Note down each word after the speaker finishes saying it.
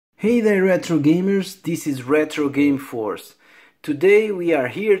Hey there retro gamers, this is RetroGameForce. Today we are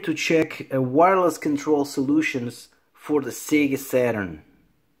here to check wireless control solutions for the Sega Saturn.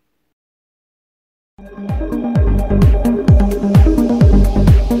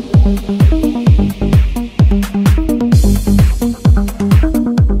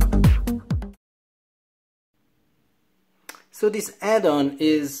 So this add-on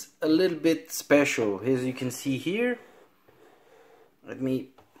is a little bit special, as you can see here. Let me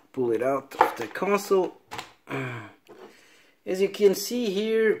pull it out of the console. As you can see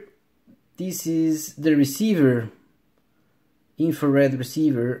here, this is the receiver, infrared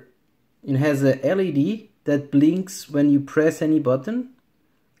receiver. It has a LED that blinks when you press any button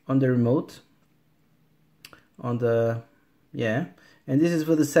on the remote. And this is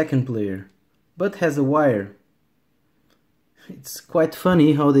for the second player, but has a wire. It's quite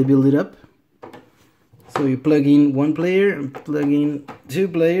funny how they build it up. So you plug in one player and plug in two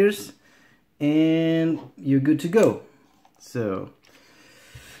players and you're good to go. So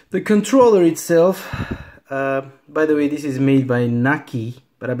the controller itself, by the way, this is made by NAKI,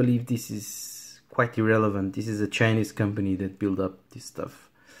 but I believe this is quite irrelevant. This is a Chinese company that built up this stuff.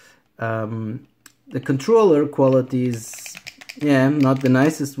 The controller quality is, not the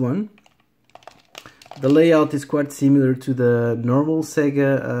nicest one. The layout is quite similar to the normal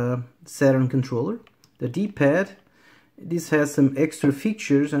Sega Saturn controller. The D-pad, this has some extra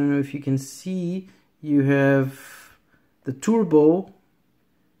features. I don't know if you can see, you have the turbo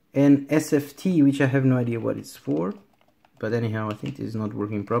and SFT, which I have no idea what it's for, but anyhow I think this is not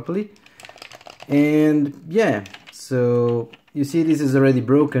working properly. And so you see this is already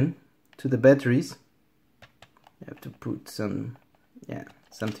broken to the batteries. You have to put some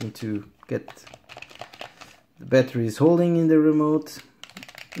something to get the batteries holding in the remote.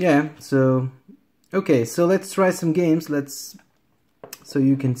 Okay, so let's try some games. So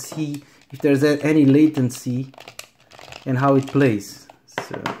you can see if there's any latency and how it plays.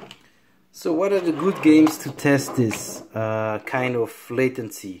 So what are the good games to test this kind of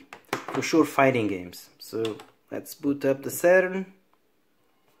latency? For sure, fighting games. So let's boot up the Saturn,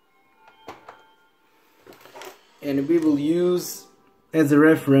 and we will use as a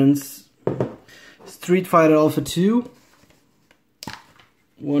reference Street Fighter Alpha 2,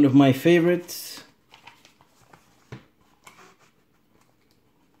 one of my favorites.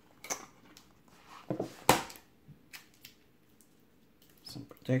 Some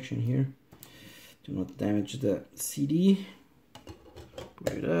protection here, do not damage the CD.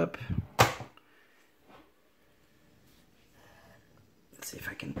 Put it up. Let's see if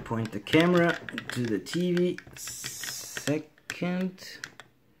I can point the camera to the TV. Second,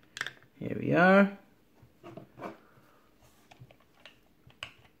 here we are.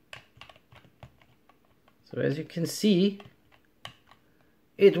 So as you can see,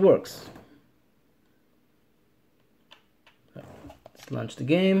 it works. Let's launch the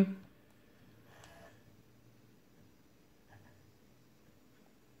game.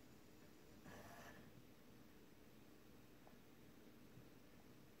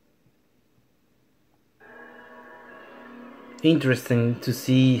 Interesting to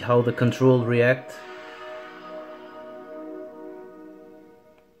see how the control reacts.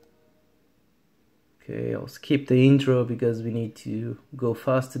 Okay, I'll skip the intro because we need to go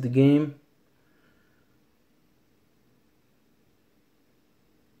fast to the game.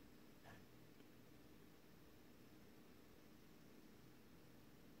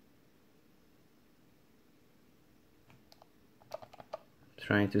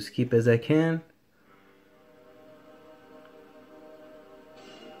 Trying to skip as I can.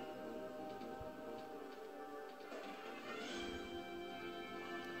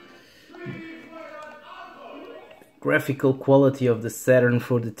 Graphical quality of the Saturn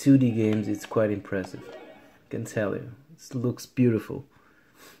for the 2D games is quite impressive, I can tell you. It looks beautiful.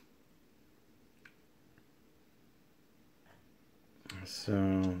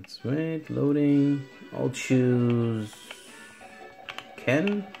 So let's wait, loading. I'll choose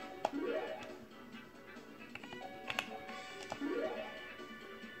Ken.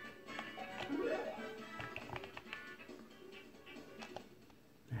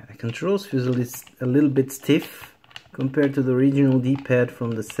 The controls feel a little bit stiff compared to the original D-pad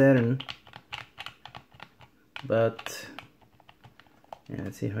from the Saturn, but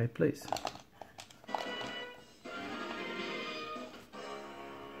let's see how it plays.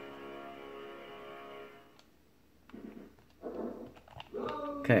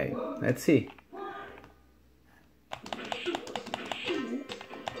 Okay, let's see.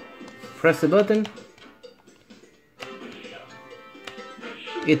 Press the button.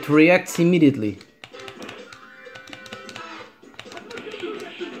 It reacts immediately.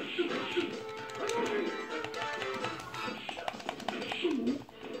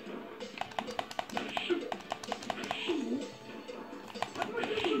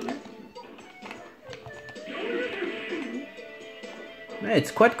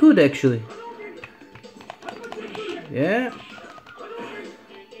 It's quite good actually. Yeah.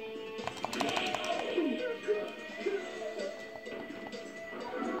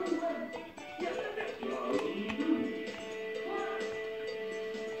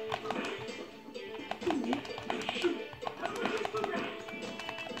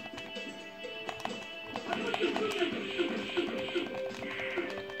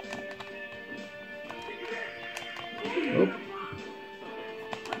 Oh.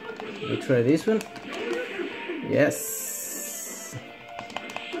 Let's try this one. Yes.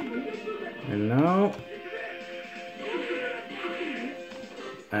 And now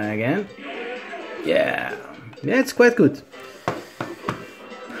again. Yeah. Yeah, it's quite good.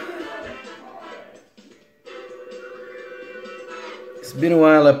 It's been a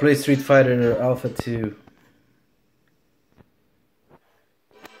while I played Street Fighter Alpha 2.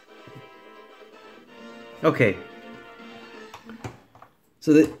 Okay.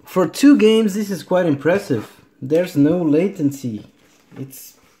 So for 2 games this is quite impressive. There's no latency.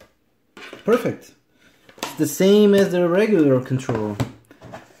 It's perfect. It's the same as the regular control.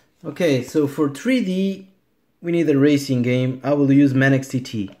 Okay, so for 3D we need a racing game. I will use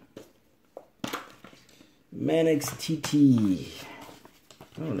ManXTT. ManXTT.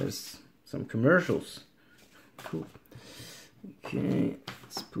 Oh, there's some commercials. Cool. Okay,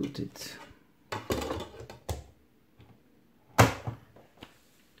 let's put it.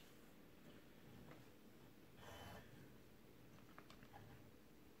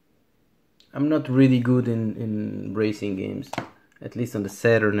 I'm not really good in racing games, at least on the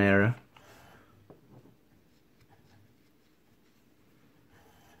Saturn era.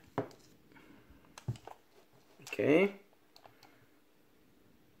 Okay.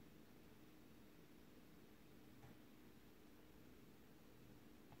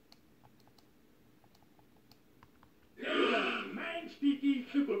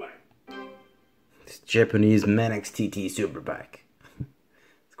 This Japanese ManXTT Superbike.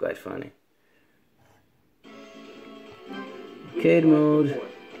 It's quite funny. Arcade mode.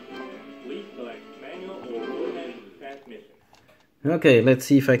 Okay, let's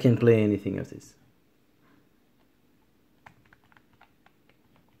see if I can play anything of this.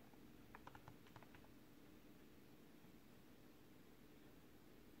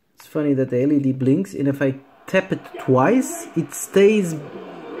 It's funny that the LED blinks, and if I tap it twice, it stays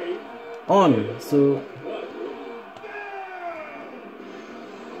on. So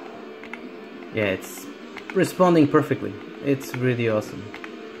yeah, it's responding perfectly. It's really awesome.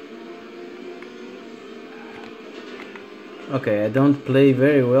 Okay, I don't play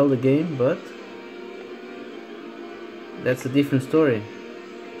very well the game, but that's a different story.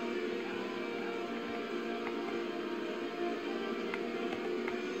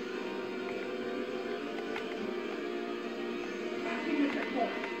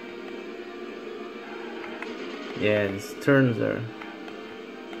 Yeah, these turns are...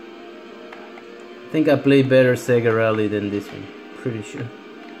 I think I play better Sega Rally than this one, pretty sure.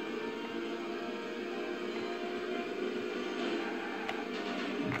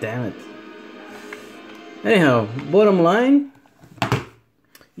 Damn it. Anyhow, bottom line,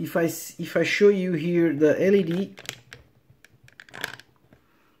 if I show you here the LED,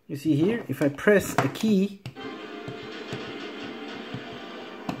 you see here, if I press a key,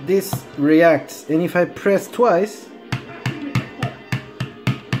 this reacts, and if I press twice,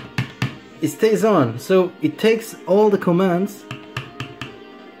 it stays on. So it takes all the commands,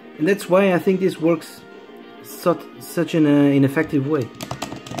 and that's why I think this works such an effective way.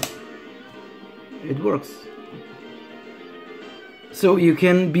 It works. So you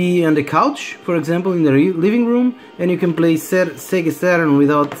can be on the couch, for example, in the living room, and you can play Sega Saturn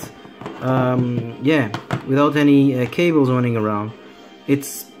without, without any cables running around.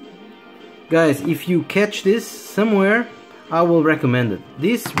 It's, guys, if you catch this somewhere, I will recommend it.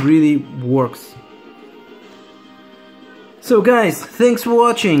 This really works. So guys, thanks for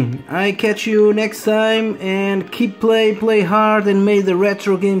watching. I catch you next time, and keep play hard, and may the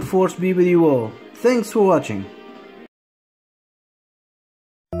Retro Game Force be with you all. Thanks for watching.